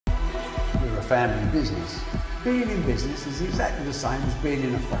family business. Being in business is exactly the same as being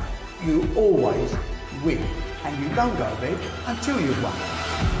in a fight. You always win, and you don't go to bed until you've won.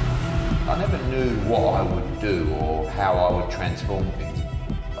 I never knew what I would do or how I would transform things.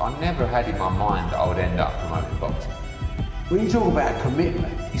 I never had in my mind that I would end up promoting boxing. When you talk about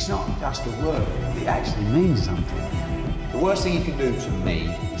commitment, it's not just a word, it actually means something. The worst thing you can do to me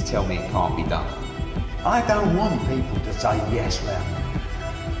is tell me it can't be done. I don't want people to say yes round me.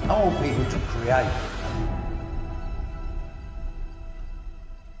 I want people to create.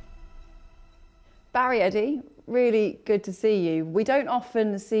 Barry, Eddie, really good to see you. We don't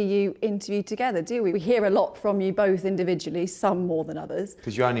often see you interviewed together, do we? We hear a lot from you both individually, some more than others.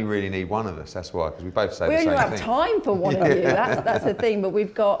 Because you only really need one of us, that's why, because we both say the same thing. We only have time for one of you, that's the thing, but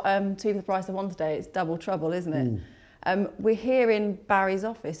we've got two for the price of one today. It's double trouble, isn't it? We're here in Barry's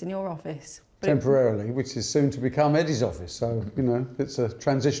office, in your office. Temporarily, which is soon to become Eddie's office. So, you know, it's a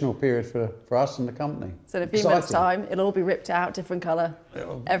transitional period for us and the company. So in a few minutes' time, it'll all be ripped out, different colour.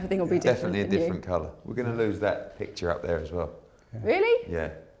 Everything will be different. Definitely a different colour. We're going to lose that picture up there as well. Yeah. Really? Yeah.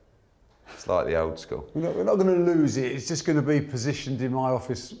 Slightly old school. We're not going to lose it. It's just going to be positioned in my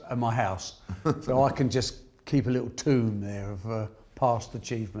office and my house. So I can just keep a little tomb there of past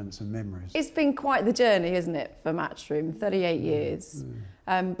achievements and memories. It's been quite the journey, isn't it, for Matchroom? 38 years.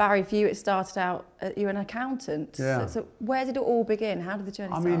 Barry, for you, it started out, you were an accountant. Yeah. So where did it all begin? How did the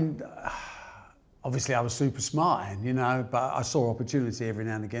journey start? I mean, obviously I was super smart, you know, but I saw opportunity every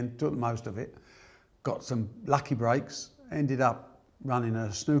now and again, took the most of it, got some lucky breaks, ended up running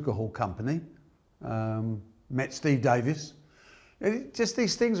a snooker hall company, met Steve Davis. Just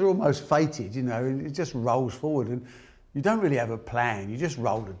these things are almost fated, you know, it just rolls forward and you don't really have a plan, you just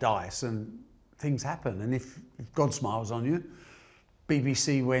roll the dice and things happen. And if God smiles on you,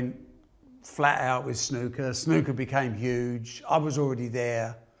 BBC went flat out with snooker. Snooker became huge. I was already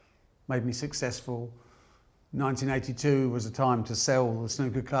there, made me successful. 1982 was the time to sell the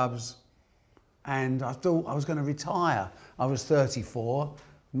snooker clubs. And I thought I was going to retire. I was 34,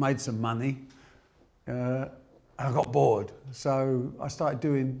 made some money. I got bored. So I started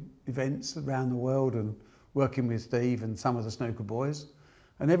doing events around the world and working with Steve and some of the snooker boys.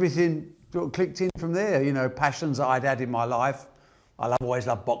 And everything sort of clicked in from there, you know, passions that I'd had in my life. I always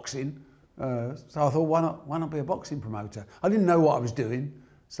loved boxing, so I thought, why not be a boxing promoter? I didn't know what I was doing,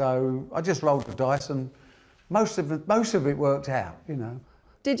 so I just rolled the dice, and most of it worked out, you know.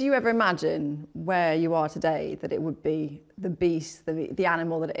 Did you ever imagine where you are today that it would be the beast, the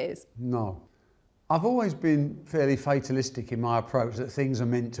animal that it is? No. I've always been fairly fatalistic in my approach, that things are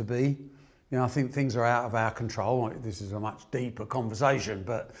meant to be. You know, I think things are out of our control. This is a much deeper conversation,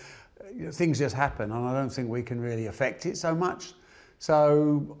 but you know, things just happen, and I don't think we can really affect it so much.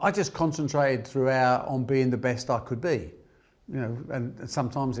 So I just concentrated throughout on being the best I could be, you know, and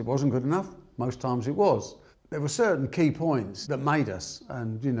sometimes it wasn't good enough, most times it was. There were certain key points that made us,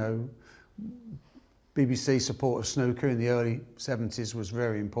 and you know, BBC support of snooker in the early 70s was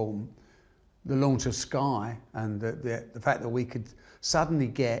very important. The launch of Sky and the fact that we could suddenly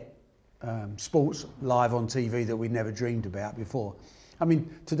get sports live on TV that we'd never dreamed about before. I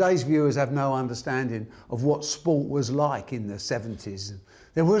mean, today's viewers have no understanding of what sport was like in the 70s.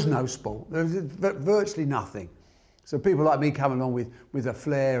 There was no sport, there was virtually nothing. So people like me come along with a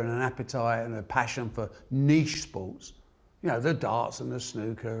flair and an appetite and a passion for niche sports, you know, the darts and the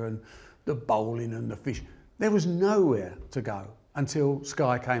snooker and the bowling and the fish. There was nowhere to go until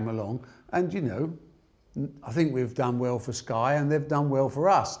Sky came along. And, you know, I think we've done well for Sky and they've done well for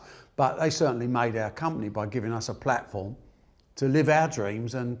us. But they certainly made our company by giving us a platform to live our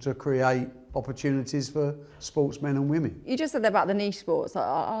dreams and to create opportunities for sportsmen and women. You just said that about the niche sports.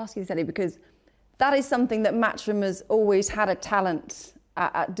 I'll ask you this, Eddie, because that is something that Matchroom has always had a talent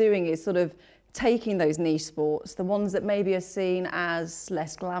at doing, is sort of taking those niche sports, the ones that maybe are seen as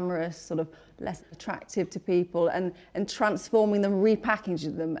less glamorous, sort of less attractive to people, and transforming them,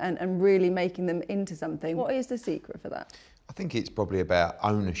 repackaging them and really making them into something. What is the secret for that? I think it's probably about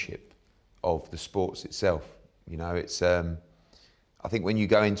ownership of the sports itself. You know, it's I think when you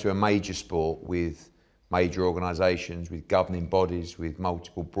go into a major sport with major organisations, with governing bodies, with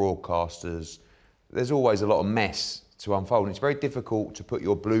multiple broadcasters, there's always a lot of mess to unfold. And it's very difficult to put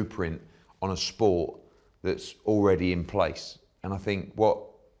your blueprint on a sport that's already in place. And I think what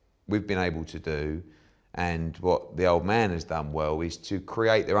we've been able to do, and what the old man has done well, is to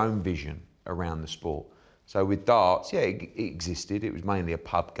create their own vision around the sport. So with darts, yeah, it existed. It was mainly a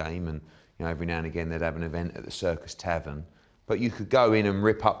pub game, and you know, every now and again they'd have an event at the Circus Tavern. But you could go in and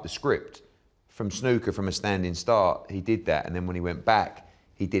rip up the script. From snooker, from a standing start, he did that, and then when he went back,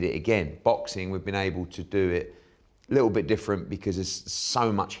 he did it again. Boxing, we've been able to do it a little bit different because there's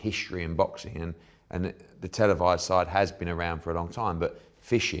so much history in boxing, and the televised side has been around for a long time. But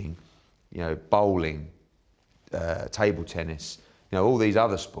fishing, bowling, table tennis, all these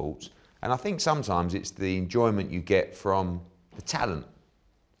other sports, and I think sometimes it's the enjoyment you get from the talent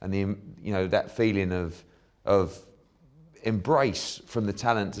and that feeling of embrace from the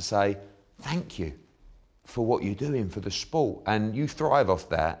talent to say thank you for what you're doing for the sport, and you thrive off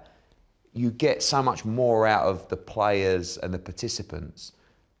that. You get so much more out of the players and the participants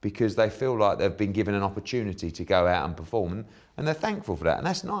because they feel like they've been given an opportunity to go out and perform, and they're thankful for that, and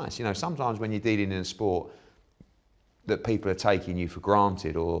that's nice. Sometimes when you're dealing in a sport that people are taking you for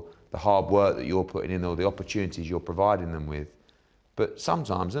granted, or the hard work that you're putting in, or the opportunities you're providing them with, but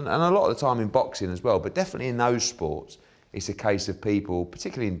sometimes, and a lot of the time in boxing as well, but definitely in those sports, it's a case of people,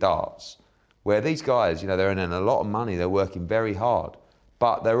 particularly in darts, where these guys, they're earning a lot of money, they're working very hard,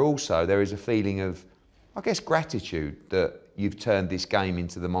 but there is a feeling of, I guess, gratitude that you've turned this game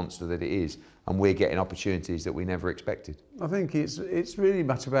into the monster that it is, and we're getting opportunities that we never expected. I think it's really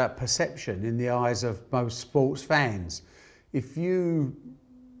much about perception in the eyes of most sports fans. If you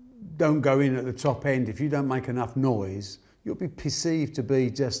don't go in at the top end, if you don't make enough noise, you'll be perceived to be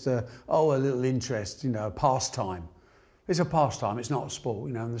just a little interest, a pastime. It's a pastime, it's not a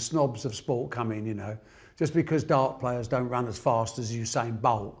sport, and the snobs of sport come in, just because dart players don't run as fast as Usain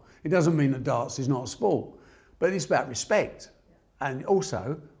Bolt, it doesn't mean that darts is not a sport. But it's about respect. And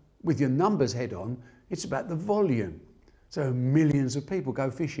also, with your numbers head on, it's about the volume. So millions of people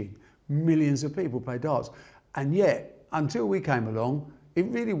go fishing, millions of people play darts. And yet, until we came along, it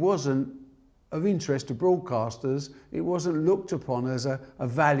really wasn't of interest to broadcasters. It wasn't looked upon as a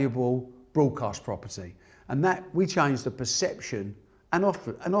valuable broadcast property. And that, we changed the perception and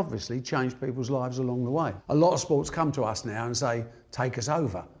obviously changed people's lives along the way. A lot of sports come to us now and say, take us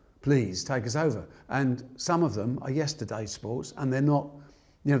over, please take us over. And some of them are yesterday's sports, and they're not,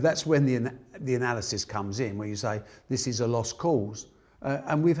 that's when the analysis comes in, where you say, this is a lost cause.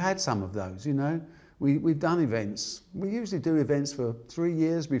 And we've had some of those, We've done events. We usually do events for 3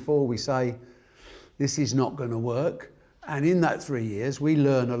 years before we say, this is not going to work. And in that 3 years, we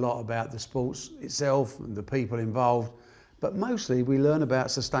learn a lot about the sports itself and the people involved. But mostly we learn about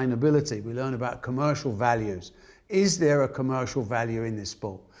sustainability. We learn about commercial values. Is there a commercial value in this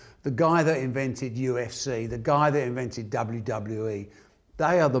sport? The guy that invented UFC, the guy that invented WWE,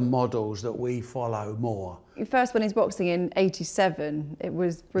 they are the models that we follow more. Your first one is boxing in '87. It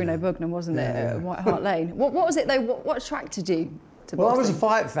was Bruno Bugner, wasn't it, at White Hart Lane? What was it though? What attracted you to boxing? Well, I was a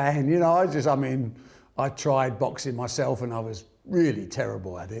fight fan, I tried boxing myself and I was really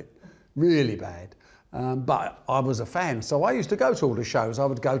terrible at it, really bad. But I was a fan, so I used to go to all the shows. I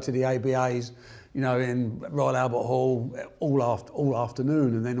would go to the ABAs, in Royal Albert Hall all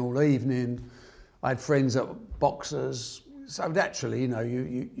afternoon, and then all evening. I had friends that were boxers, so naturally,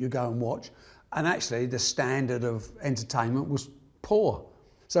 you go and watch. And actually, the standard of entertainment was poor.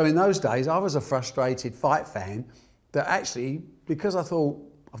 So in those days, I was a frustrated fight fan that actually, because I thought,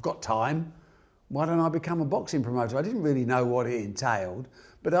 I've got time, why don't I become a boxing promoter? I didn't really know what it entailed,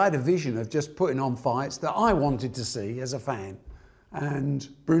 but I had a vision of just putting on fights that I wanted to see as a fan. And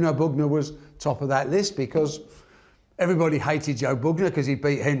Bruno Bugner was top of that list because everybody hated Joe Bugner because he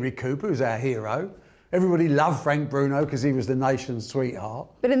beat Henry Cooper, who's our hero. Everybody loved Frank Bruno because he was the nation's sweetheart.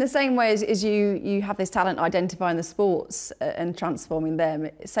 But in the same way as you have this talent identifying the sports and transforming them,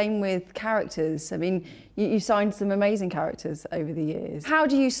 same with characters. I mean, you signed some amazing characters over the years. How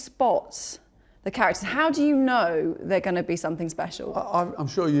do you spot the characters? How do you know they're going to be something special? I'm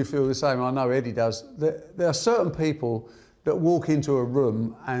sure you feel the same. I know Eddie does. There are certain people that walk into a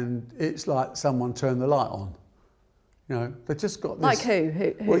room and it's like someone turned the light on. They just got this. Like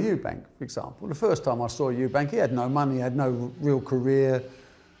who? Well, Eubank, for example. The first time I saw Eubank, he had no money, he had no real career,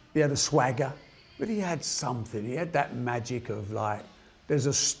 he had a swagger, but he had something. He had that magic of there's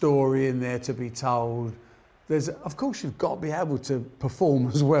a story in there to be told. Of course, you've got to be able to perform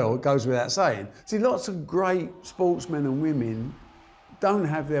as well, it goes without saying. See, lots of great sportsmen and women don't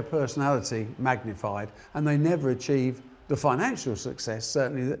have their personality magnified, and they never achieve the financial success,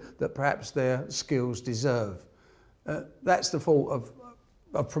 certainly, that perhaps their skills deserve. That's the fault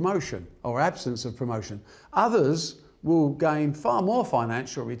of promotion or absence of promotion. Others will gain far more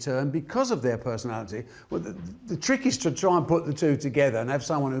financial return because of their personality. Well, the trick is to try and put the two together and have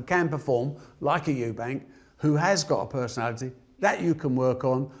someone who can perform, like a Eubank, who has got a personality that you can work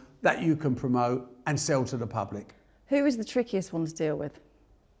on, that you can promote and sell to the public. Who is the trickiest one to deal with?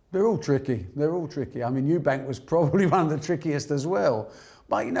 They're all tricky. They're all tricky. I mean, Eubank was probably one of the trickiest as well.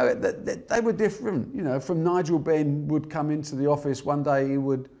 But, they were different. From Nigel Benn would come into the office one day, he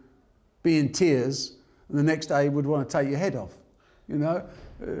would be in tears, and the next day would want to take your head off. You know,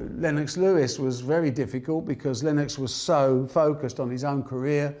 Lennox Lewis was very difficult because Lennox was so focused on his own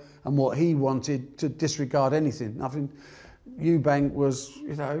career and what he wanted to disregard anything. Nothing. Eubank was,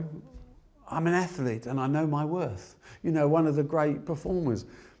 you know, I'm an athlete and I know my worth. You know, one of the great performers.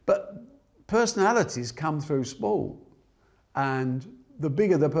 But personalities come through sport, and the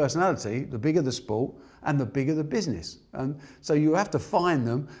bigger the personality, the bigger the sport, and the bigger the business. And so you have to find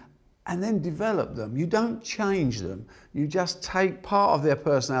them and then develop them. You don't change them. You just take part of their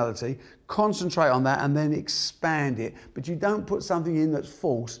personality, concentrate on that, and then expand it. But you don't put something in that's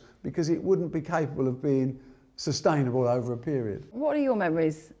false, because it wouldn't be capable of being sustainable over a period. What are your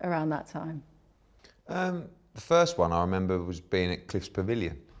memories around that time? The first one I remember was being at Cliff's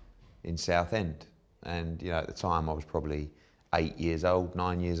Pavilion in Southend. And, you know, at the time I was probably 8 years old,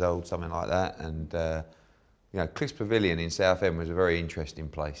 9 years old, something like that. And, you know, Cliff's Pavilion in Southend was a very interesting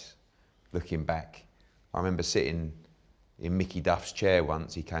place, looking back. I remember sitting in Mickey Duff's chair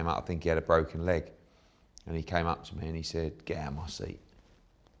once. He came up, I think he had a broken leg. And he came up to me and he said, "Get out of my seat."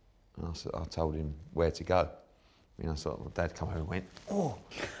 And I told him where to go. You know, so Dad come over and went, "Oh,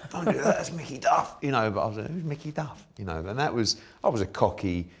 don't do that, that's Mickey Duff." You know, but I was like, "Who's Mickey Duff?" You know, and I was a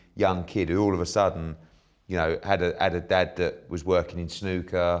cocky young kid who all of a sudden, you know, had a dad that was working in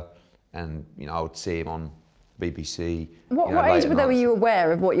snooker, and, you know, I would see him on BBC. What age were you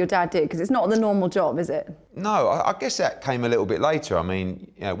aware of what your dad did? Because it's not the normal job, is it? No, I guess that came a little bit later. I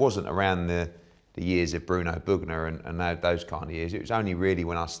mean, you know, it wasn't around the years of Bruno Bugner and those kind of years. It was only really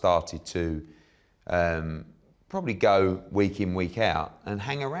when I started to probably go week in, week out and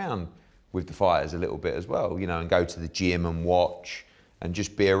hang around with the fighters a little bit as well, you know, and go to the gym and watch and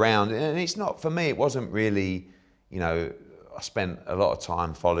just be around. And it's not, for me, it wasn't really, you know, I spent a lot of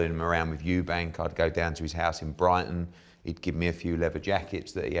time following him around with Eubank. I'd go down to his house in Brighton. He'd give me a few leather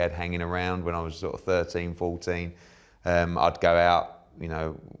jackets that he had hanging around when I was sort of 13, 14. I'd go out, you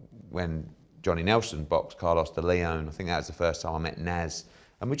know, when Johnny Nelson boxed Carlos de Leon. I think that was the first time I met Naz.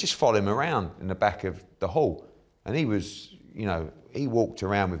 And we'd just follow him around in the back of the hall. And he was, you know, he walked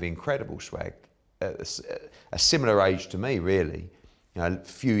around with incredible swag. At a similar age to me, really. You know, a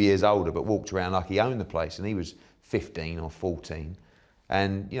few years older, but walked around like he owned the place. And he was 15 or 14.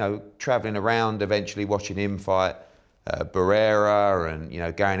 And, you know, travelling around, eventually watching him fight Barrera, and, you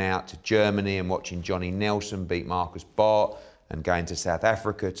know, going out to Germany and watching Johnny Nelson beat Marcus Bott, and going to South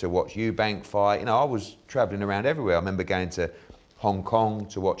Africa to watch Eubank fight. You know, I was travelling around everywhere. I remember going to Hong Kong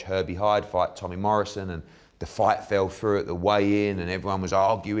to watch Herbie Hyde fight Tommy Morrison, and the fight fell through at the weigh-in, and everyone was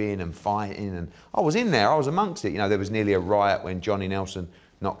arguing and fighting, and I was in there, I was amongst it. You know, there was nearly a riot when Johnny Nelson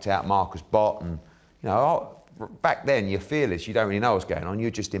knocked out Marcus Bott, and, you know, back then you're fearless, you don't really know what's going on, you're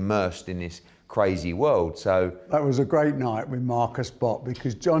just immersed in this crazy world. So that was a great night with Marcus Bott,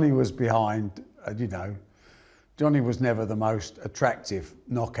 because Johnny was behind, you know, Johnny was never the most attractive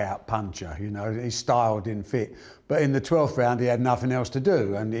knockout puncher, you know, his style didn't fit. But in the 12th round, he had nothing else to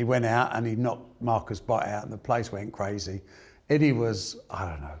do, and he went out and he knocked Marcus Bott out, and the place went crazy. Eddie was, I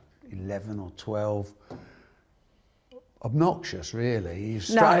don't know, 11 or 12. Obnoxious, really. He was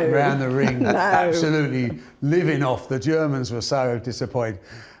strutting around the ring, absolutely living off. The Germans were so disappointed.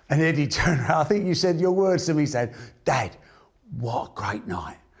 And Eddie turned around, I think you said your words to me, he said, "Dad, what a great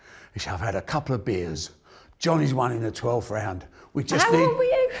night." He said, "I've had a couple of beers. Johnny's won in the 12th round. We just How old were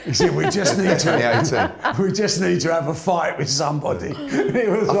you?" He said, we just need to have a fight with somebody." It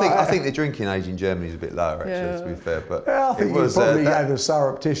was I think the drinking age in Germany is a bit lower, actually, to be fair. But yeah, I think he probably had a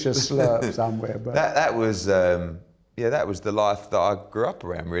surreptitious slurp somewhere. But that was that was the life that I grew up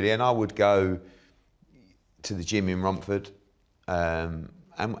around, really. And I would go to the gym in Romford,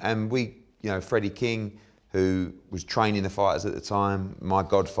 and we, you know, Freddie King, who was training the fighters at the time, my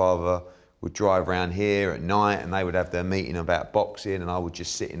godfather, would drive around here at night, and they would have their meeting about boxing, and I would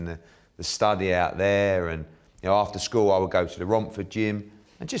just sit in the study out there, and, you know, after school I would go to the Romford gym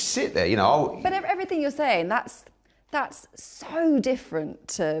and just sit there, you know. But everything you're saying, that's so different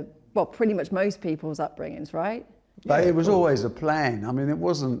to, well, pretty much most people's upbringings, right? But it was always a plan. I mean, it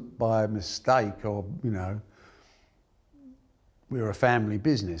wasn't by mistake, or, you know, we were a family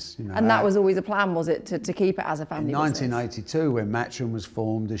business, you know. And that was always a plan, was it, to keep it as a family business? In 1982, when Matchroom was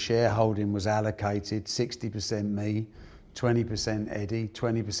formed, the shareholding was allocated 60% me, 20% Eddie,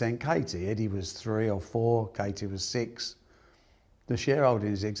 20% Katie. Eddie was 3 or 4, Katie was 6. The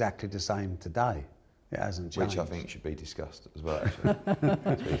shareholding is exactly the same today. It hasn't changed. Which I think should be discussed as well, actually.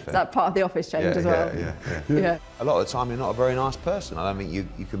 Is that part of the office change as well? Yeah. A lot of the time you're not a very nice person. I don't think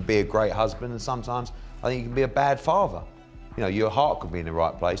you can be a great husband, and sometimes I think you can be a bad father. You know, your heart could be in the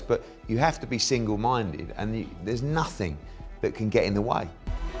right place, but you have to be single-minded, and there's nothing that can get in the way.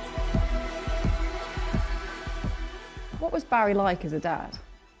 What was Barry like as a dad?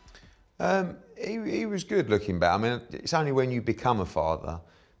 He was good looking back. I mean, it's only when you become a father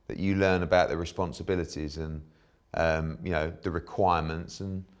that you learn about the responsibilities and you know, the requirements,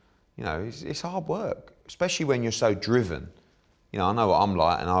 and you know, it's hard work, especially when you're so driven. You know, I know what I'm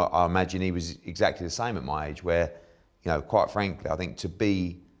like, and I imagine he was exactly the same at my age, where, you know, quite frankly, I think to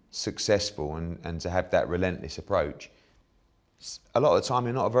be successful and to have that relentless approach, a lot of the time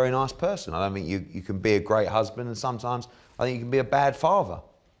you're not a very nice person. I don't think you can be a great husband, and sometimes I think you can be a bad father.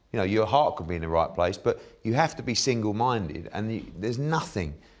 You know, your heart could be in the right place, but you have to be single-minded, and there's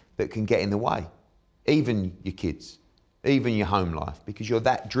nothing that can get in the way, even your kids, even your home life, because you're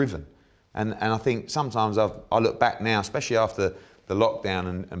that driven. And I think sometimes I look back now, especially after the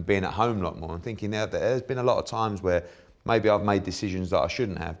lockdown and being at home a lot more, and thinking now that there's been a lot of times where maybe I've made decisions that I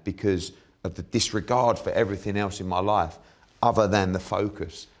shouldn't have because of the disregard for everything else in my life other than the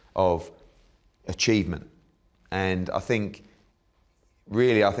focus of achievement. And I think,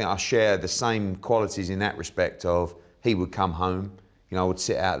 really, I share the same qualities in that respect of, he would come home, you know, I would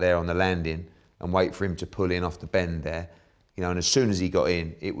sit out there on the landing and wait for him to pull in off the bend there. You know, and as soon as he got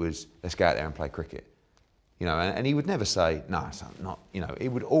in, it was, let's go out there and play cricket. You know, and he would never say, no, it's not, you know, he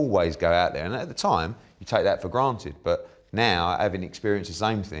would always go out there. And at the time, you take that for granted. But now, having experienced the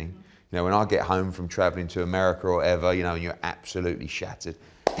same thing, you know, when I get home from travelling to America or whatever, you know, and you're absolutely shattered,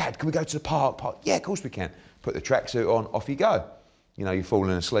 Dad, can we go to the park? Yeah, of course we can. Put the tracksuit on, off you go. You know, you're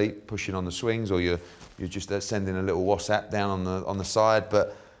falling asleep, pushing on the swings, or you're just sending a little WhatsApp down on the side.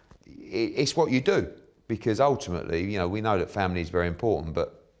 But it's what you do. Because ultimately, you know, we know that family is very important,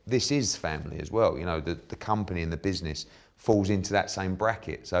 but this is family as well. You know, the company and the business falls into that same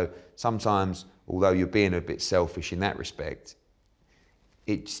bracket. So sometimes, although you're being a bit selfish in that respect,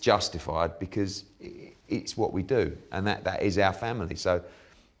 it's justified because it's what we do, and that is our family. So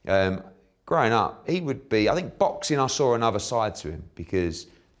growing up, he would be, I think boxing, I saw another side to him, because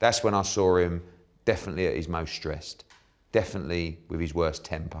that's when I saw him definitely at his most stressed, definitely with his worst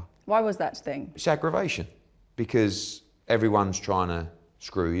temper. Why was that thing? It's aggravation, because everyone's trying to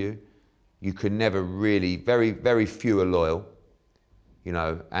screw you. You can never really, very, very few are loyal, you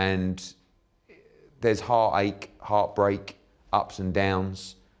know, and there's heartache, heartbreak, ups and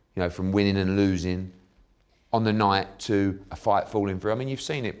downs, you know, from winning and losing on the night to a fight falling through. I mean, you've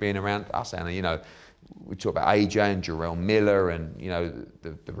seen it being around us, Anna, you know, we talk about AJ and Jarrell Miller and, you know,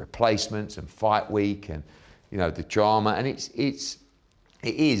 the replacements and fight week and, you know, the drama, and it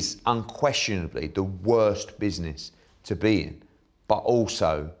is unquestionably the worst business to be in, but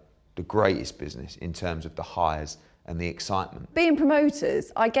also the greatest business in terms of the highs and the excitement. Being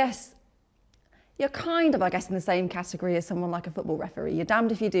promoters, I guess, you're kind of, in the same category as someone like a football referee. You're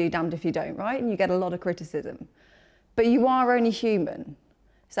damned if you do, damned if you don't, right? And you get a lot of criticism. But you are only human.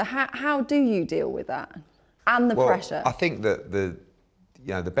 So how do you deal with that and the pressure? I think that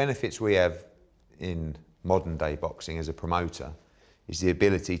the benefits we have in modern day boxing as a promoter is the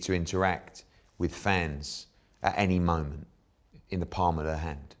ability to interact with fans at any moment in the palm of their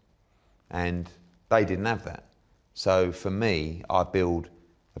hand. And they didn't have that. So for me, I build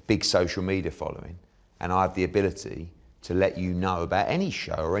a big social media following, and I have the ability to let you know about any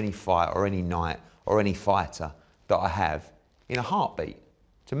show or any fight or any night or any fighter that I have in a heartbeat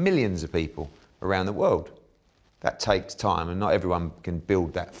to millions of people around the world. That takes time, and not everyone can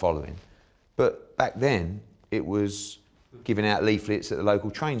build that following. But back then, it was giving out leaflets at the local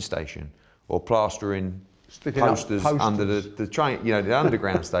train station or plastering posters under the train, you know, the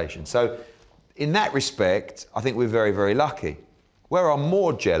underground station. So in that respect, I think we're very, very lucky. Where I'm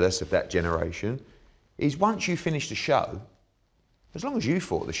more jealous of that generation is once you finish the show, as long as you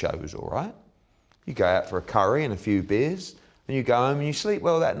thought the show was all right, you go out for a curry and a few beers, and you go home and you sleep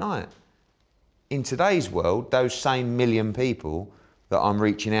well that night. In today's world, those same million people that I'm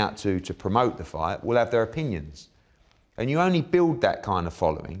reaching out to promote the fight will have their opinions. And you only build that kind of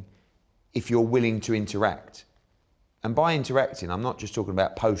following if you're willing to interact. And by interacting, I'm not just talking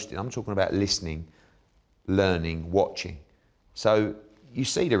about posting, I'm talking about listening, learning, watching. So you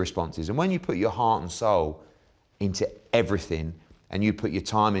see the responses. And when you put your heart and soul into everything, and you put your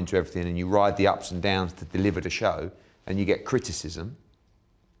time into everything, and you ride the ups and downs to deliver the show, and you get criticism,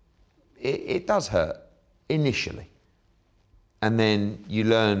 it does hurt initially. And then you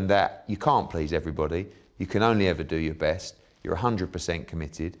learn that you can't please everybody. You can only ever do your best. You're 100%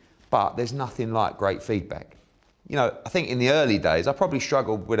 committed, but there's nothing like great feedback. You know, I think in the early days, I probably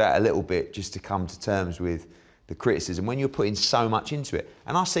struggled with that a little bit, just to come to terms with the criticism when you're putting so much into it.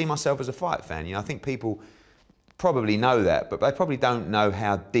 And I see myself as a fight fan. You know, I think people probably know that, but they probably don't know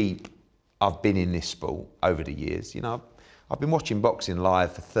how deep I've been in this sport over the years. You know, I've been watching boxing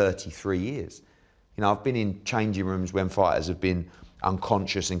live for 33 years. You know, I've been in changing rooms when fighters have been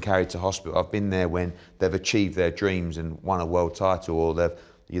unconscious and carried to hospital. I've been there when they've achieved their dreams and won a world title, or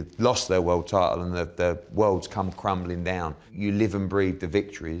you've lost their world title and the world's come crumbling down. You live and breathe the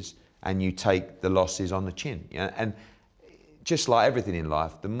victories and you take the losses on the chin. You know? And just like everything in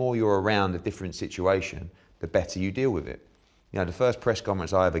life, the more you're around a different situation, the better you deal with it. You know, the first press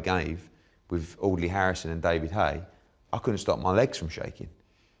conference I ever gave with Audley Harrison and David Hay, I couldn't stop my legs from shaking.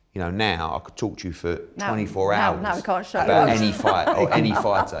 You know, now I could talk to you for 24 hours now we can't show about any fight or any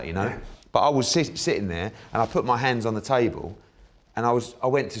fighter, you know. But I was sitting there and I put my hands on the table and I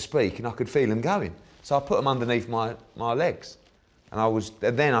went to speak and I could feel them going. So I put them underneath my legs and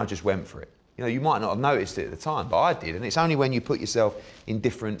then I just went for it. You know, you might not have noticed it at the time, but I did. And it's only when you put yourself in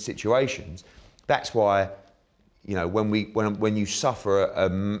different situations, that's why, you know, when you suffer a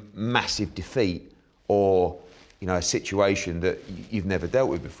massive defeat or, you know, a situation that you've never dealt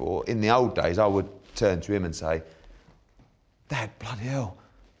with before, in the old days, I would turn to him and say, Dad, bloody hell,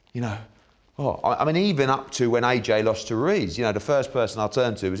 you know. Oh, I mean, even up to when AJ lost to Ruiz, you know, the first person I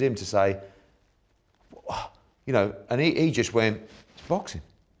turned to was him to say, you know, and he just went, it's boxing,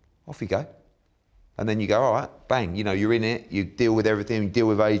 off you go. And then you go, all right, bang, you know, you're in it, you deal with everything, you deal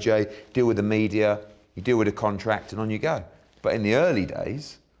with AJ, deal with the media, you deal with the contract, and on you go. But in the early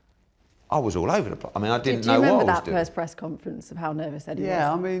days, I was all over the place. I mean, I didn't know what I was doing. Do you remember that first press conference of how nervous Eddie was?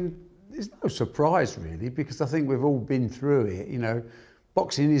 Yeah, I mean, there's no surprise really, because I think we've all been through it. You know,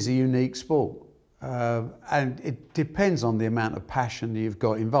 boxing is a unique sport, and it depends on the amount of passion you've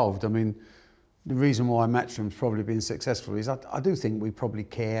got involved. I mean, the reason why Matchroom's probably been successful is I do think we probably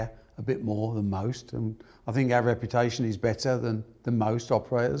care a bit more than most, and I think our reputation is better than most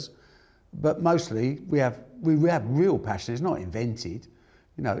operators. But mostly we have real passion. It's not invented.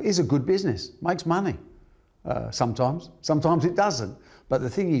 You know, it's a good business, makes money. Sometimes it doesn't. But the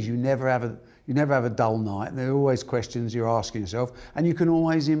thing is, you never have a dull night. And there are always questions you're asking yourself, and you can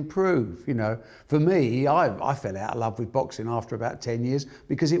always improve. You know, for me, I fell out of love with boxing after about 10 years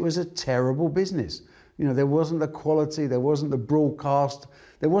because it was a terrible business. You know, there wasn't the quality, there wasn't the broadcast,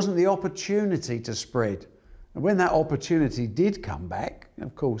 there wasn't the opportunity to spread. And when that opportunity did come back,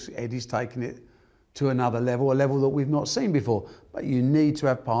 of course, Eddie's taken it to another level, a level that we've not seen before. But you need to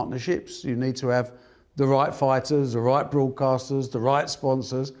have partnerships, you need to have the right fighters, the right broadcasters, the right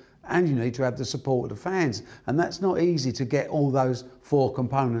sponsors, and you need to have the support of the fans. And that's not easy to get all those four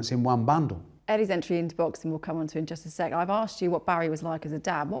components in one bundle. Eddie's entry into boxing we'll come on to in just a sec. I've asked you what Barry was like as a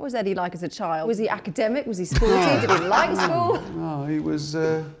dad. What was Eddie like as a child? Was he academic? Was he sporty? Did he like school? No, he was...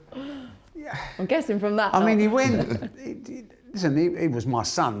 I'm guessing from that. I mean, he went... Listen, he was my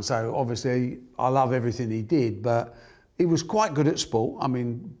son, so obviously I love everything he did, but he was quite good at sport. I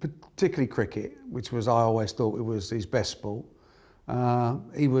mean, particularly cricket, which was, I always thought it was his best sport.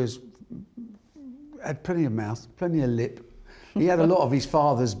 He had plenty of mouth, plenty of lip. He had a lot of his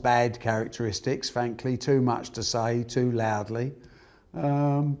father's bad characteristics, frankly, too much to say, too loudly,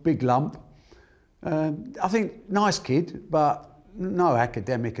 big lump. I think nice kid, but no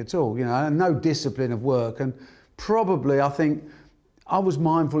academic at all, you know, and no discipline of work. And probably, I think, I was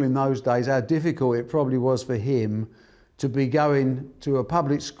mindful in those days how difficult it probably was for him to be going to a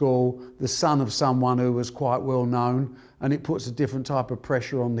public school, the son of someone who was quite well known, and it puts a different type of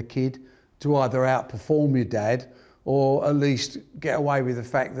pressure on the kid to either outperform your dad or at least get away with the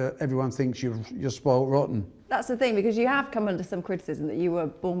fact that everyone thinks you're spoiled rotten. That's the thing, because you have come under some criticism that you were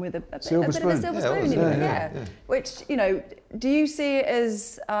born with a bit of a silver spoon. Yeah. Which, you know, do you see it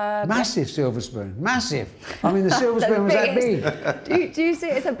as... massive silver spoon, massive. I mean, the silver spoon was that big. Do you see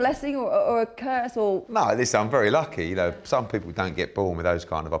it as a blessing or a curse? Or No, listen, I'm very lucky. You know, some people don't get born with those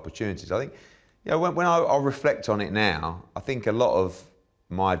kind of opportunities. I think, you know, when I reflect on it now, I think a lot of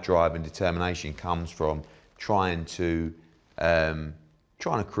my drive and determination comes from trying to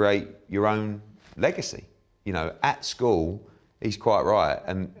create your own legacy. You know, at school, he's quite right.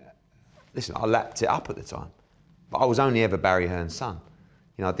 And listen, I lapped it up at the time, but I was only ever Barry Hearn's son.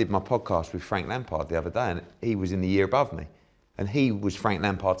 You know, I did my podcast with Frank Lampard the other day, and he was in the year above me, and he was Frank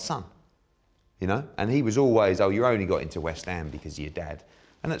Lampard's son. You know, and he was always, oh, you only got into West Ham because of your dad.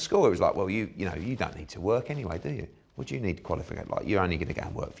 And at school, it was like, well, you know, you don't need to work anyway, do you? What do you need to qualify? Like, you're only going to go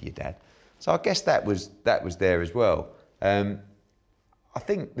and work for your dad. So I guess that was there as well. I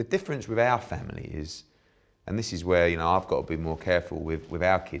think the difference with our family is, and this is where, you know, I've got to be more careful with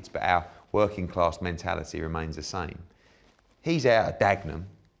our kids, but our working class mentality remains the same. He's out of Dagenham,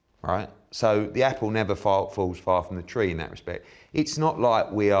 right? So the apple never falls far from the tree in that respect. It's not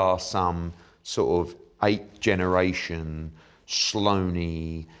like we are some sort of 8th generation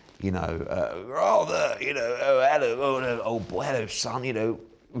Sloaney, you know, rather, you know, oh, hello, oh, boy, hello, son, you know.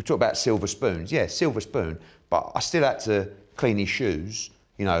 we talk about silver spoons. Yeah, silver spoon, but I still had to clean his shoes,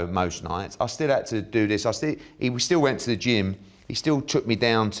 you know, most nights. I still had to do this. We still went to the gym. He still took me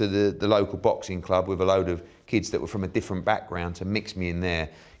down to the local boxing club with a load of kids that were from a different background to mix me in there.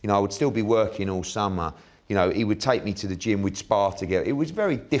 You know, I would still be working all summer. You know, he would take me to the gym, we'd spar together. It was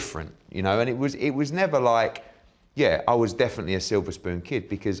very different, you know, and it was never like, yeah, I was definitely a silver spoon kid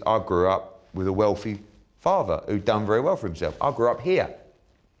because I grew up with a wealthy father who'd done very well for himself. I grew up here,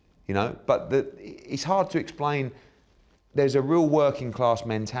 you know, but it's hard to explain. There's a real working class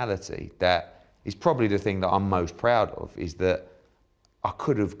mentality that is probably the thing that I'm most proud of, is that I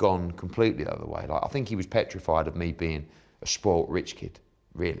could have gone completely the other way. Like, I think he was petrified of me being a spoilt rich kid,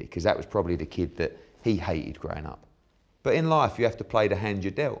 really, because that was probably the kid that he hated growing up. But in life, you have to play the hand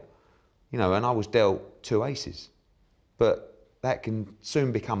you're dealt. You know, and I was dealt 2 aces. But that can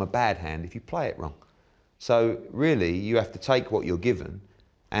soon become a bad hand if you play it wrong. So really, you have to take what you're given,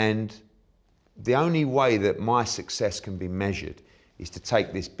 and the only way that my success can be measured is to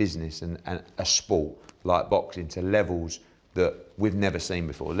take this business and a sport like boxing to levels that we've never seen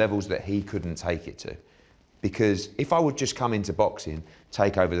before, levels that he couldn't take it to. Because if I would just come into boxing,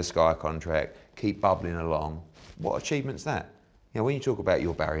 take over the Sky contract, keep bubbling along, what achievement's that? You know, when you talk about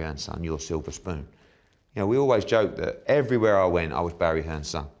your Barry Hearn's son, your silver spoon, you know, we always joke that everywhere I went, I was Barry Hearn's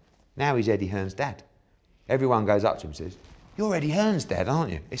son. Now he's Eddie Hearn's dad. Everyone goes up to him and says, "You're Eddie Hearn's dad,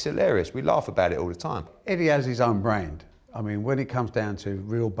 aren't you?" It's hilarious. We laugh about it all the time. Eddie has his own brand. I mean, when it comes down to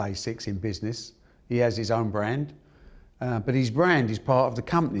real basics in business, he has his own brand. But his brand is part of the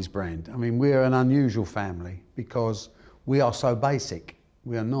company's brand. I mean, we're an unusual family because we are so basic.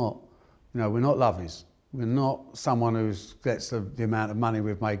 We are not, you know, we're not lovers. We're not someone who lets the amount of money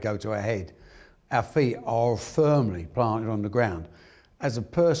we've made go to our head. Our feet are firmly planted on the ground. As a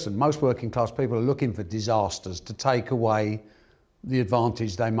person, most working class people are looking for disasters to take away the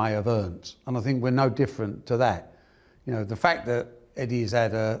advantage they may have earned. And I think we're no different to that. You know, the fact that Eddie has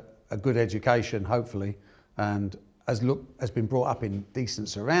had a good education, hopefully, and has been brought up in decent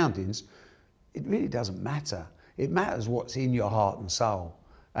surroundings, it really doesn't matter. It matters what's in your heart and soul.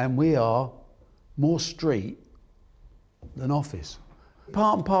 And we are more street than office.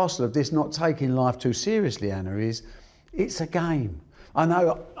 Part and parcel of this not taking life too seriously, Anna, is it's a game. I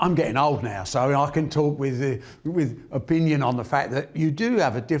know I'm getting old now, so I can talk with opinion on the fact that you do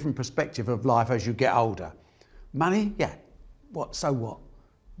have a different perspective of life as you get older. Money, yeah, what? So what?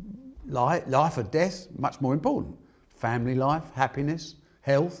 Life or death, much more important. Family life, happiness,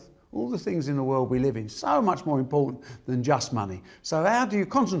 health, all the things in the world we live in, so much more important than just money. So how do you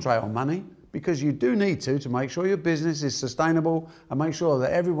concentrate on money? Because you do need to make sure your business is sustainable and make sure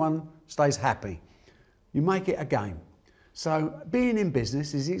that everyone stays happy. You make it a game. So being in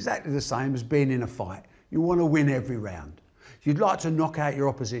business is exactly the same as being in a fight. You want to win every round. You'd like to knock out your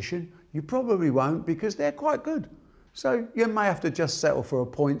opposition. You probably won't because they're quite good. So you may have to just settle for a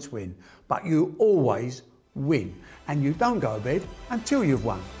points win, but you always win. And you don't go to bed until you've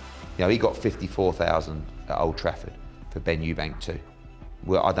won. You know, he got 54,000 at Old Trafford for Ben Eubank too.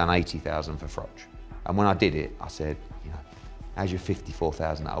 Well, I done 80,000 for Froch. And when I did it, I said, you know, how's your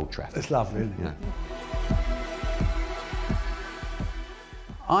 54,000 at Old Trafford? It's lovely, isn't it? You know?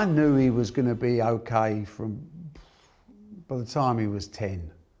 I knew he was going to be okay by the time he was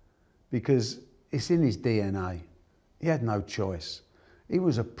 10, because it's in his DNA. He had no choice. He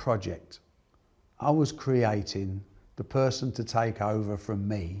was a project. I was creating the person to take over from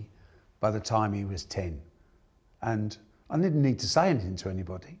me by the time he was 10. And I didn't need to say anything to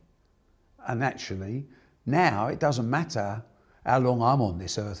anybody. And actually, now it doesn't matter how long I'm on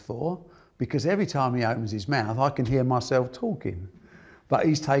this earth for, because every time he opens his mouth, I can hear myself talking. But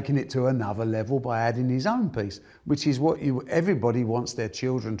he's taken it to another level by adding his own piece, which is what everybody wants their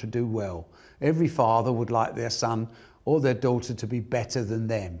children to do well. Every father would like their son or their daughter to be better than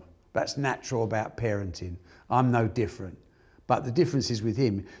them. That's natural about parenting. I'm no different. But the difference is with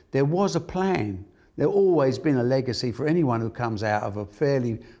him, there was a plan. There's always been a legacy for anyone who comes out of a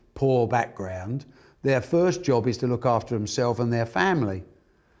fairly poor background. Their first job is to look after themselves and their family.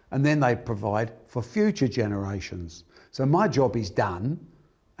 And then they provide for future generations. So my job is done,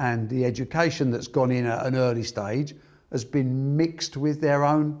 and the education that's gone in at an early stage has been mixed with their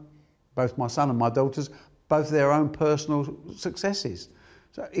own, both my son and my daughters, both their own personal successes.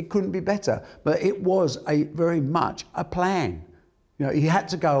 So it couldn't be better, but it was very much a plan. You know, he had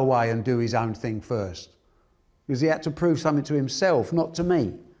to go away and do his own thing first, because he had to prove something to himself, not to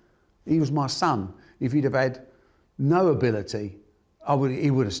me. He was my son. If he'd have had no ability,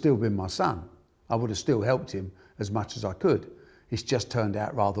 he would have still been my son. I would have still helped him as much as I could. It's just turned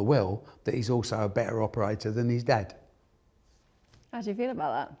out rather well that he's also a better operator than his dad. How do you feel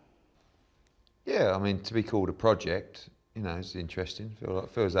about that? Yeah, I mean, to be called a project, you know, it's interesting.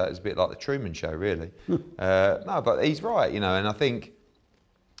 Feels like it's a bit like the Truman Show, really. No, but he's right, you know, and I think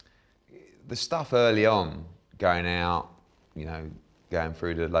the stuff early on, going out, you know, going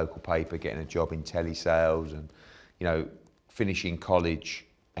through the local paper, getting a job in telesales, and, you know, finishing college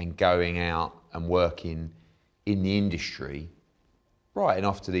and going out and working in the industry, writing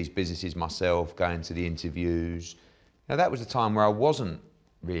off to these businesses myself, going to the interviews. Now, that was a time where I wasn't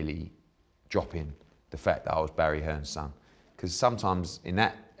really dropping the fact that I was Barry Hearn's son, because sometimes in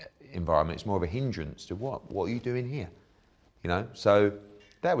that environment it's more of a hindrance to what are you doing here, you know. So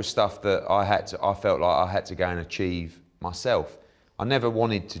that was stuff that I felt like I had to go and achieve myself. I never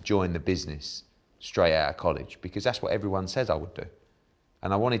wanted to join the business straight out of college because that's what everyone says I would do,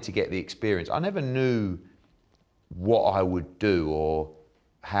 and I wanted to get the experience. I never knew what I would do or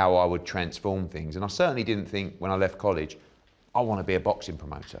how I would transform things, and I certainly didn't think when I left college I want to be a boxing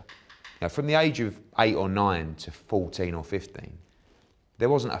promoter. Now, from the age of 8 or 9 to 14 or 15, there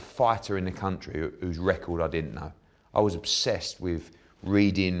wasn't a fighter in the country whose record I didn't know. I was obsessed with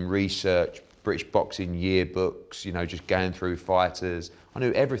reading, research, British boxing yearbooks, you know, just going through fighters. I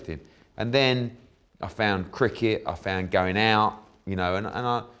knew everything. And then I found cricket, I found going out, you know, and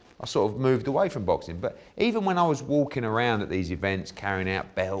I sort of moved away from boxing. But even when I was walking around at these events, carrying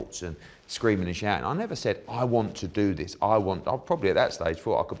out belts and screaming and shouting, I never said, I want to do this. I probably at that stage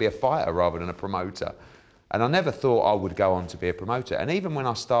thought I could be a fighter rather than a promoter. And I never thought I would go on to be a promoter. And even when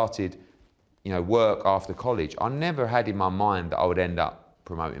I started, you know, work after college, I never had in my mind that I would end up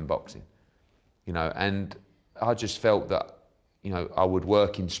promoting boxing, you know. And I just felt that, you know, I would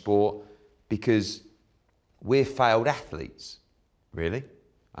work in sport because we're failed athletes, really.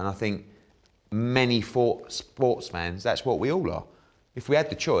 And I think many sports fans, that's what we all are. If we had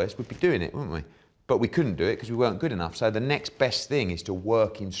the choice, we'd be doing it, wouldn't we? But we couldn't do it because we weren't good enough. So the next best thing is to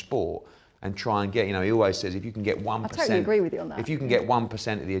work in sport and try and get, you know, he always says if you can get 1%. I totally agree with you on that. If you can get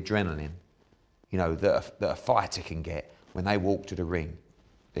 1% of the adrenaline, you know, that a fighter can get when they walk to the ring,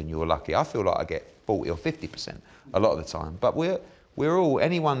 then you're lucky. I feel like I get 40 or 50% a lot of the time. But we're all,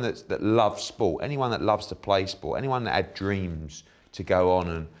 anyone that loves sport, anyone that loves to play sport, anyone that had dreams to go on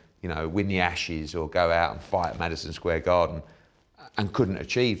and, you know, win the Ashes or go out and fight at Madison Square Garden and couldn't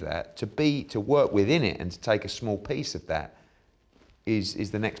achieve that, to work within it and to take a small piece of that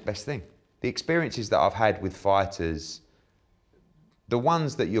is the next best thing. The experiences that I've had with fighters, the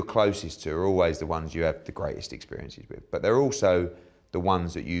ones that you're closest to are always the ones you have the greatest experiences with, but they're also the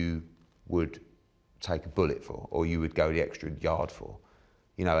ones that you would take a bullet for or you would go the extra yard for,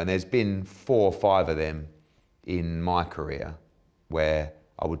 you know. And there's been 4 or 5 of them in my career where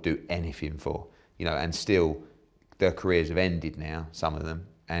I would do anything for, you know, and still their careers have ended now, some of them,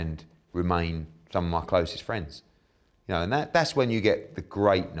 and remain some of my closest friends. You know, and that's when you get the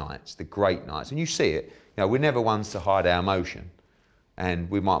great nights, and you see it. You know, we're never ones to hide our emotion, and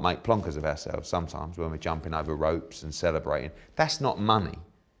we might make plonkers of ourselves sometimes when we're jumping over ropes and celebrating. That's not money.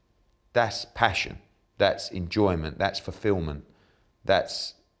 That's passion. That's enjoyment. That's fulfillment.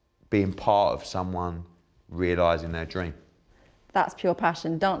 That's being part of someone realising their dream. That's pure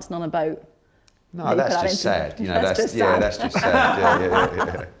passion. Dancing on a boat. No, that's just sad. You know, that's just sad.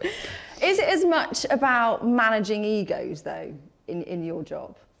 Yeah. Is it as much about managing egos though in your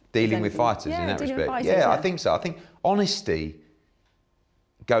job? Dealing with fighters in that respect? I think so. I think honesty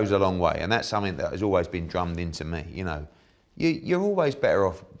goes a long way, and that's something that has always been drummed into me. You know, you're always better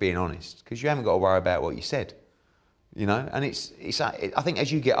off being honest because you haven't got to worry about what you said. You know, and I think as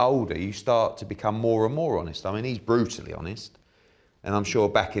you get older, you start to become more and more honest. I mean, he's brutally honest. And I'm sure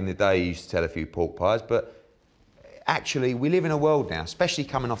back in the day he used to tell a few pork pies, but actually we live in a world now, especially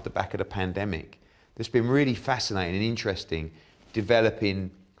coming off the back of the pandemic, that's been really fascinating and interesting, developing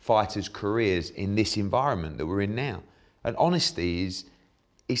fighters' careers in this environment that we're in now. And honesty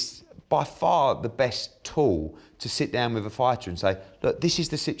is by far the best tool to sit down with a fighter and say, look, this is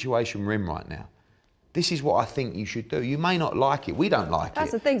the situation we're in right now. This is what I think you should do. You may not like it. We don't like it.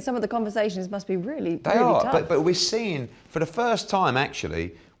 That's the thing. Some of the conversations must be really tough. But we're seeing, for the first time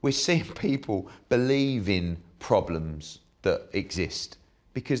actually, we're seeing people believe in problems that exist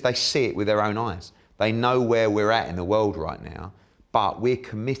because they see it with their own eyes. They know where we're at in the world right now, but we're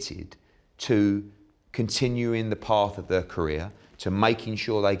committed to continuing the path of their career, to making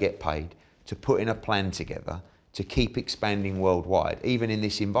sure they get paid, to putting a plan together, to keep expanding worldwide, even in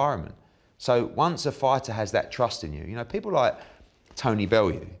this environment. So once a fighter has that trust in you, you know, people like Tony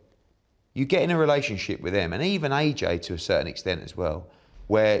Bellew, you get in a relationship with them, and even AJ to a certain extent as well,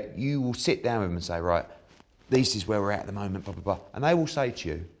 where you will sit down with them and say, right, this is where we're at the moment, blah, blah, blah. And they will say to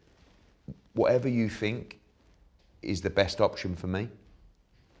you, whatever you think, is the best option for me,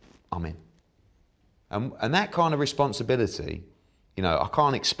 I'm in. And that kind of responsibility, you know, I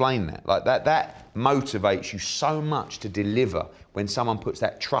can't explain that. Like that motivates you so much to deliver when someone puts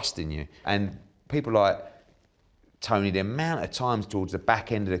that trust in you. And people like Tony, the amount of times towards the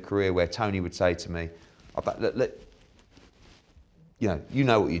back end of the career where Tony would say to me, look, you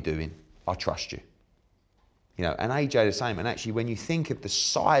know what you're doing, I trust you. You know, and AJ the same. And actually, when you think of the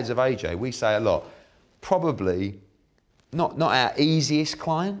size of AJ, we say a lot, probably not our easiest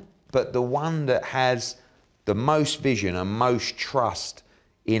client, but the one that has the most vision and most trust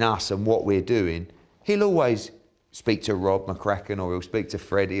in us and what we're doing. He'll always speak to Rob McCracken, or he'll speak to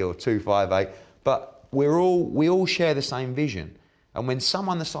Freddie or 258, but we all share the same vision. And when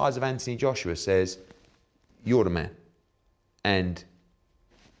someone the size of Anthony Joshua says, you're the man, and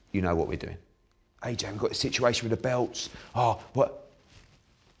you know what we're doing. AJ, we've got a situation with the belts. Oh, what?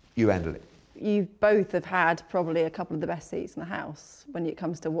 You handle it. You both have had probably a couple of the best seats in the house when it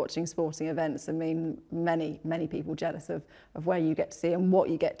comes to watching sporting events. I mean, many people jealous of where you get to see and what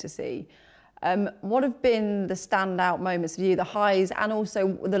you get to see. What have been the standout moments for you, the highs and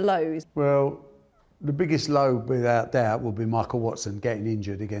also the lows? Well, the biggest low, without doubt, will be Michael Watson getting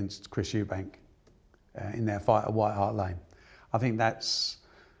injured against Chris Eubank in their fight at White Hart Lane. I think that's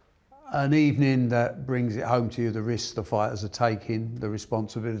an evening that brings it home to you, the risks the fighters are taking, the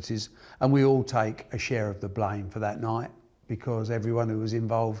responsibilities, and we all take a share of the blame for that night because everyone who was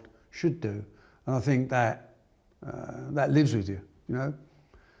involved should do. And I think that that lives with you, you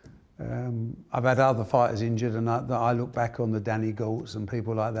know. I've had other fighters injured, and I look back on the Danny Gaults and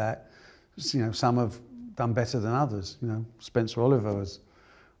people like that. You know, some have done better than others. You know, Spencer Oliver was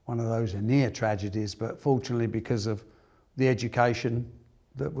one of those near tragedies, but fortunately, because of the education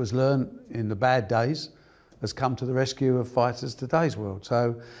that was learned in the bad days, has come to the rescue of fighters today's world.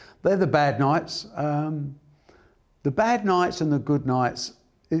 So they're the bad nights. The bad nights and the good nights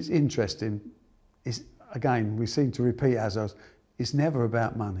is interesting. Again, we seem to repeat ourselves. It's never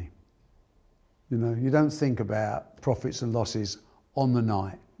about money. You know, you don't think about profits and losses on the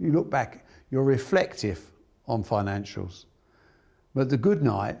night. You look back, you're reflective on financials. But the good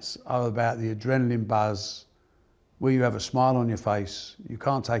nights are about the adrenaline buzz, where you have a smile on your face, you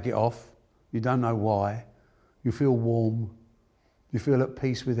can't take it off, you don't know why, you feel warm, you feel at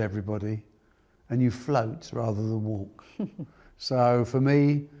peace with everybody, and you float rather than walk. So for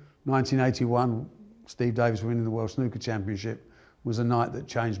me, 1981, Steve Davis winning the World Snooker Championship was a night that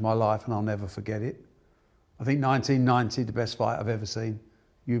changed my life, and I'll never forget it. I think 1990, the best fight I've ever seen,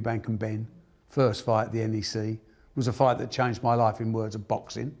 Eubank and Ben, first fight at the NEC, was a fight that changed my life in words of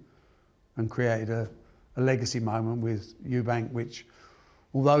boxing and created a legacy moment with Eubank, which,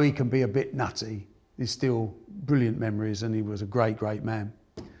 although he can be a bit nutty, is still brilliant memories, and he was a great, great man.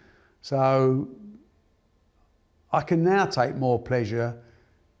 So I can now take more pleasure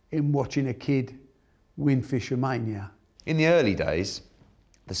in watching a kid win Fisher Mania. In the early days,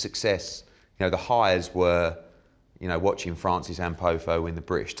 the success, you know, the highs were, you know, watching Francis Ampofo win the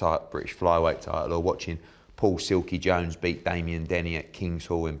British flyweight title, or watching Paul Silky Jones beat Damien Denny at King's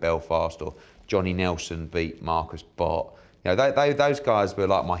Hall in Belfast, or Johnny Nelson beat Marcus Bott. You know, those guys were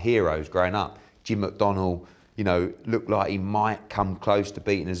like my heroes growing up. Jim McDonnell, you know, looked like he might come close to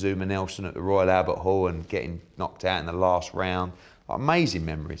beating Azuma Nelson at the Royal Albert Hall and getting knocked out in the last round. Amazing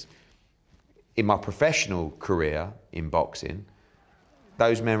memories. In my professional career in boxing,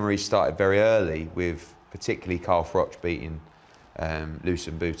 those memories started very early, with particularly Carl Froch beating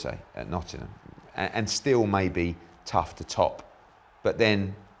Lucien Boutte at Nottingham, and still may be tough to top. But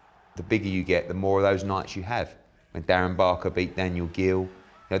then the bigger you get, the more of those nights you have. When Darren Barker beat Daniel Gill, you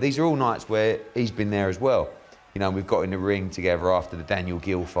know, these are all nights where he's been there as well. You know, we've got in the ring together after the Daniel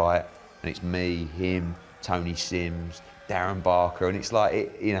Gill fight, and it's me, him, Tony Sims, Darren Barker, and it's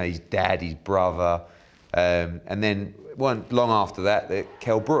like, you know, his dad, his brother. And then, wasn't long after that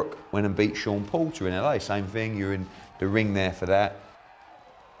Kell Brook went and beat Sean Porter in LA. Same thing, you're in the ring there for that.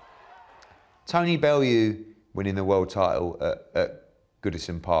 Tony Bellew winning the world title at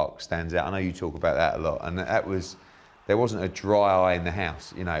Goodison Park stands out. I know you talk about that a lot, and there wasn't a dry eye in the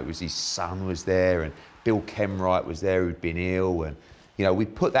house. You know, it was his son was there, and Bill Kenwright was there, who'd been ill, and you know, we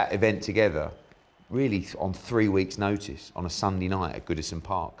put that event together really on 3 weeks' notice on a Sunday night at Goodison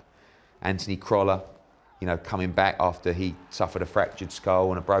Park. Anthony Crolla, you know, coming back after he suffered a fractured skull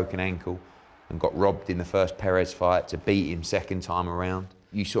and a broken ankle, and got robbed in the first Perez fight to beat him second time around.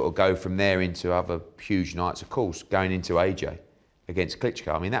 You sort of go from there into other huge nights, of course, going into AJ against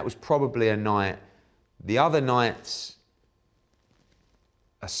Klitschko. I mean, that was probably a night. The other nights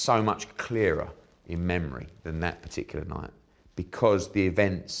are so much clearer in memory than that particular night, because the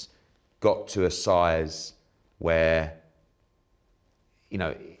events got to a size where, you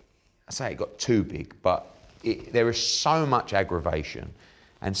know, I say it got too big, but there is so much aggravation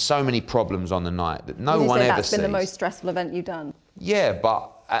and so many problems on the night that no one ever sees. That's been the most stressful event you've done? Yeah,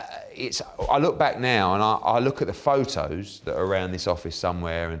 but I look back now and I look at the photos that are around this office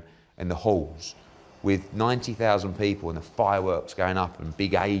somewhere and the halls with 90,000 people and the fireworks going up and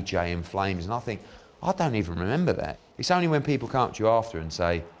big AJ and flames, and I think, I don't even remember that. It's only when people come up to you after and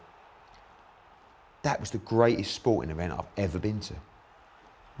say, that was the greatest sporting event I've ever been to.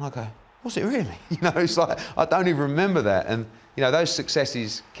 And I go, was it really? You know, it's like, I don't even remember that. And, you know, those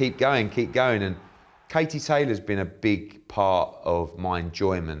successes keep going. And Katie Taylor's been a big part of my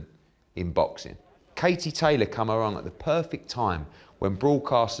enjoyment in boxing. Katie Taylor come along at the perfect time when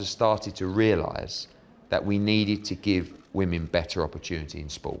broadcasters started to realise that we needed to give women better opportunity in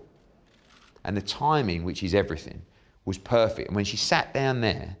sport. And the timing, which is everything, was perfect. And when she sat down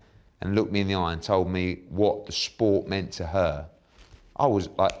there and looked me in the eye and told me what the sport meant to her, I was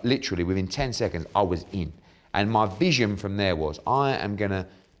like, literally within 10 seconds, I was in. And my vision from there was, we are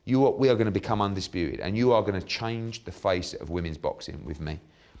going to become undisputed, and you are going to change the face of women's boxing with me.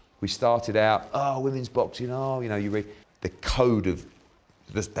 We started out, women's boxing, you know, you read the code of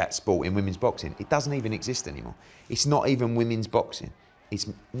that sport in women's boxing. It doesn't even exist anymore. It's not even women's boxing. It's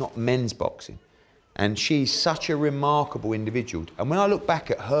not men's boxing. And she's such a remarkable individual. And when I look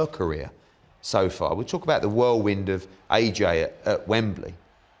back at her career so far, we talk about the whirlwind of AJ at Wembley.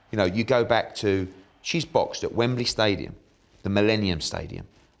 You know, you go back to, she's boxed at Wembley Stadium, the Millennium Stadium,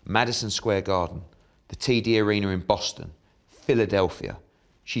 Madison Square Garden, the TD Arena in Boston, Philadelphia.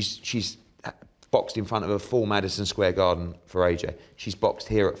 She's boxed in front of a full Madison Square Garden for AJ. She's boxed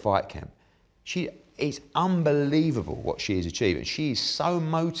here at Fight Camp. It's unbelievable what she has achieved. And she is so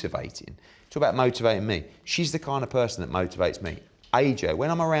motivating. Talk about motivating me. She's the kind of person that motivates me. AJ, when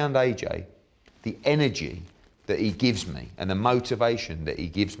I'm around AJ, the energy that he gives me and the motivation that he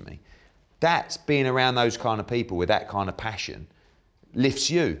gives me, that's being around those kind of people with that kind of passion lifts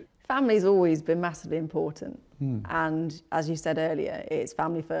you. Family's always been massively important. And as you said earlier, it's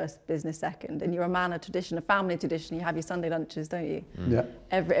family first, business second. And you're a man of tradition, a family tradition. You have your Sunday lunches, don't you? Yeah.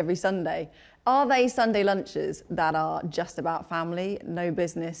 Every Sunday. Are they Sunday lunches that are just about family, no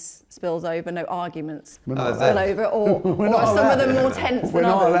business spills over, no arguments spill over, or are some of them more tense than others? We're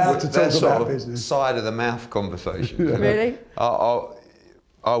not allowed to talk sort about of business. Side of the mouth conversations. Really?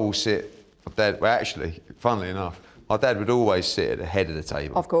 I will sit, Dad, well actually, funnily enough, my dad would always sit at the head of the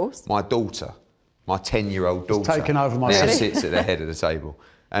table. Of course. My daughter, my 10-year-old daughter, taken over my now son. sits at the head of the table.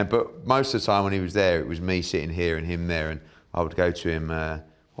 But most of the time when he was there, it was me sitting here and him there, and I would go to him,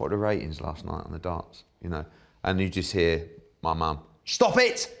 what were the ratings last night on the darts, you know? And you just hear my mum, stop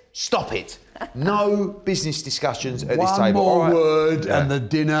it. No business discussions at this table. One more right. word and the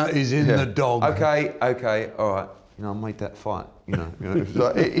dinner is in the dog. Okay, all right. You know, I made that fight, you know.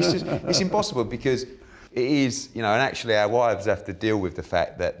 It's impossible because it is, you know, and actually our wives have to deal with the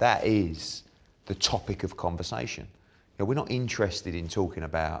fact that that is the topic of conversation. You know, we're not interested in talking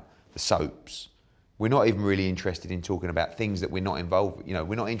about the soaps. We're not even really interested in talking about things that we're not involved with. You know,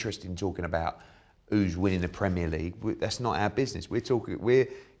 we're not interested in talking about who's winning the Premier League. That's not our business. We're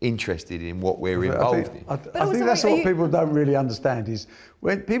interested in what we're involved in. I think that's what people don't really understand is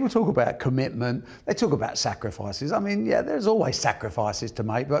when people talk about commitment, they talk about sacrifices. I mean, yeah, there's always sacrifices to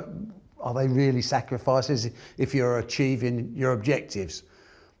make, but are they really sacrifices if you're achieving your objectives?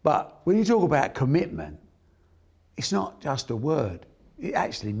 But when you talk about commitment, it's not just a word. It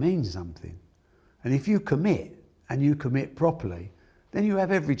actually means something. And if you commit, and you commit properly, then you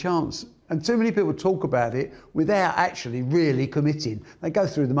have every chance. And too many people talk about it without actually really committing. They go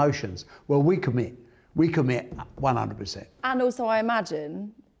through the motions. Well, we commit 100%. And also I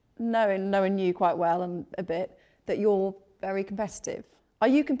imagine, knowing you quite well and a bit, that you're very competitive. Are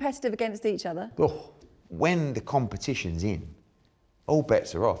you competitive against each other? Oh. When the competition's in, all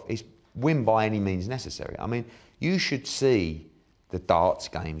bets are off. It's win by any means necessary. I mean, you should see the darts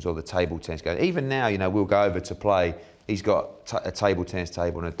games or the table tennis games. Even now, you know, we'll go over to play. He's got a table tennis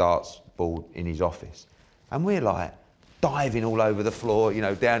table and a darts board in his office. And we're like diving all over the floor, you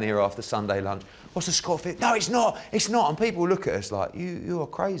know, down here after Sunday lunch. What's the score? No, it's not. And people look at us like, you are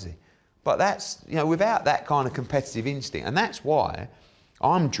crazy. But that's, you know, without that kind of competitive instinct. And that's why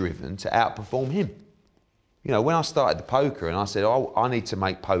I'm driven to outperform him. You know, when I started the poker and I said, I need to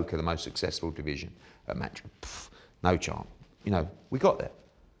make poker the most successful division at Matchroom, no chance. You know, we got there.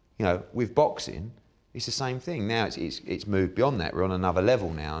 You know, with boxing, it's the same thing. Now it's moved beyond that. We're on another level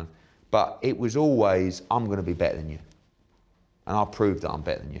now. But it was always, I'm going to be better than you. And I proved that I'm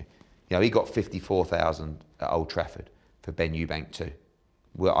better than you. You know, he got 54,000 at Old Trafford for Ben Eubank too.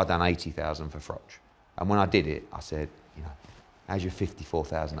 Well, I done 80,000 for Froch. And when I did it, I said, you know, how's your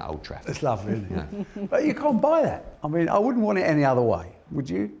 54,000 at Old Trafford? It's lovely, isn't it? But you can't buy that. I mean, I wouldn't want it any other way. Would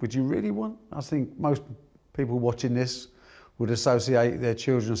you? Would you really want? I think most people watching this would associate their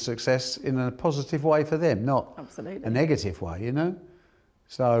children's success in a positive way for them, not Absolutely. a negative way, you know?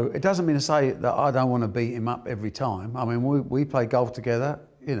 So it doesn't mean to say that I don't want to beat him up every time. I mean, we play golf together,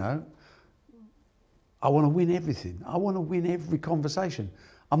 you know. I want to win everything. I want to win every conversation.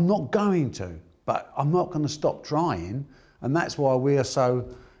 I'm not going to, but I'm not going to stop trying. And that's why we are so,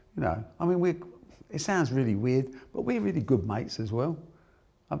 you know, I mean, it sounds really weird, but we're really good mates as well.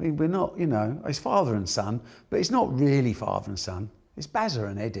 I mean, we're not, you know, it's father and son, but it's not really father and son. It's Bazza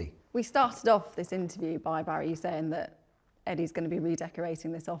and Eddie. We started off this interview by Barry saying that Eddie's going to be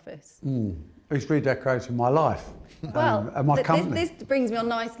redecorating this office. He's redecorating my life Well, and my company. This brings me on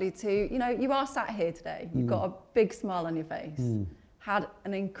nicely to, you know, you are sat here today. You've got a big smile on your face, had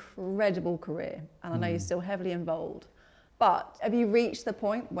an incredible career, and I know you're still heavily involved. But have you reached the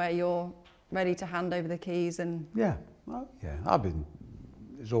point where you're ready to hand over the keys and... Yeah, well, yeah,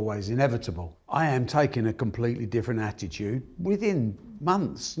 it's always inevitable. I am taking a completely different attitude within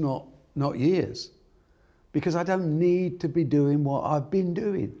months, not years. Because I don't need to be doing what I've been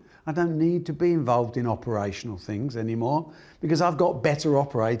doing. I don't need to be involved in operational things anymore because I've got better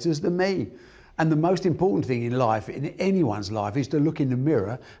operators than me. And the most important thing in life, in anyone's life, is to look in the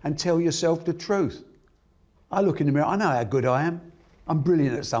mirror and tell yourself the truth. I look in the mirror, I know how good I am. I'm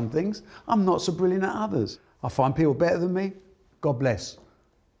brilliant at some things. I'm not so brilliant at others. I find people better than me, God bless.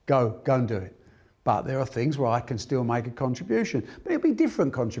 Go and do it. But there are things where I can still make a contribution. But it'll be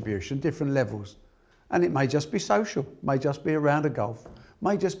different contribution, different levels. And it may just be social, may just be a round of golf,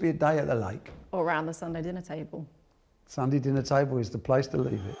 may just be a day at the lake. Or around the Sunday dinner table. Sunday dinner table is the place to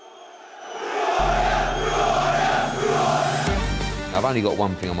leave it. I've only got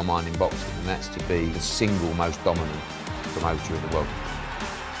one thing on my mind in boxing, and that's to be the single most dominant promoter in the world.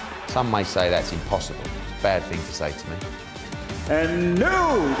 Some may say that's impossible. It's a bad thing to say to me. And new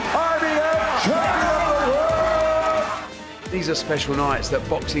IBF champion of the world! These are special nights that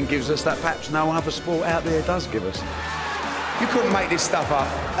boxing gives us that perhaps no other sport out there does give us. You couldn't make this stuff up.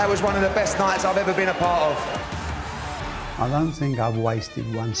 That was one of the best nights I've ever been a part of. I don't think I've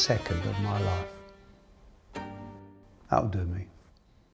wasted 1 second of my life. That'll do me.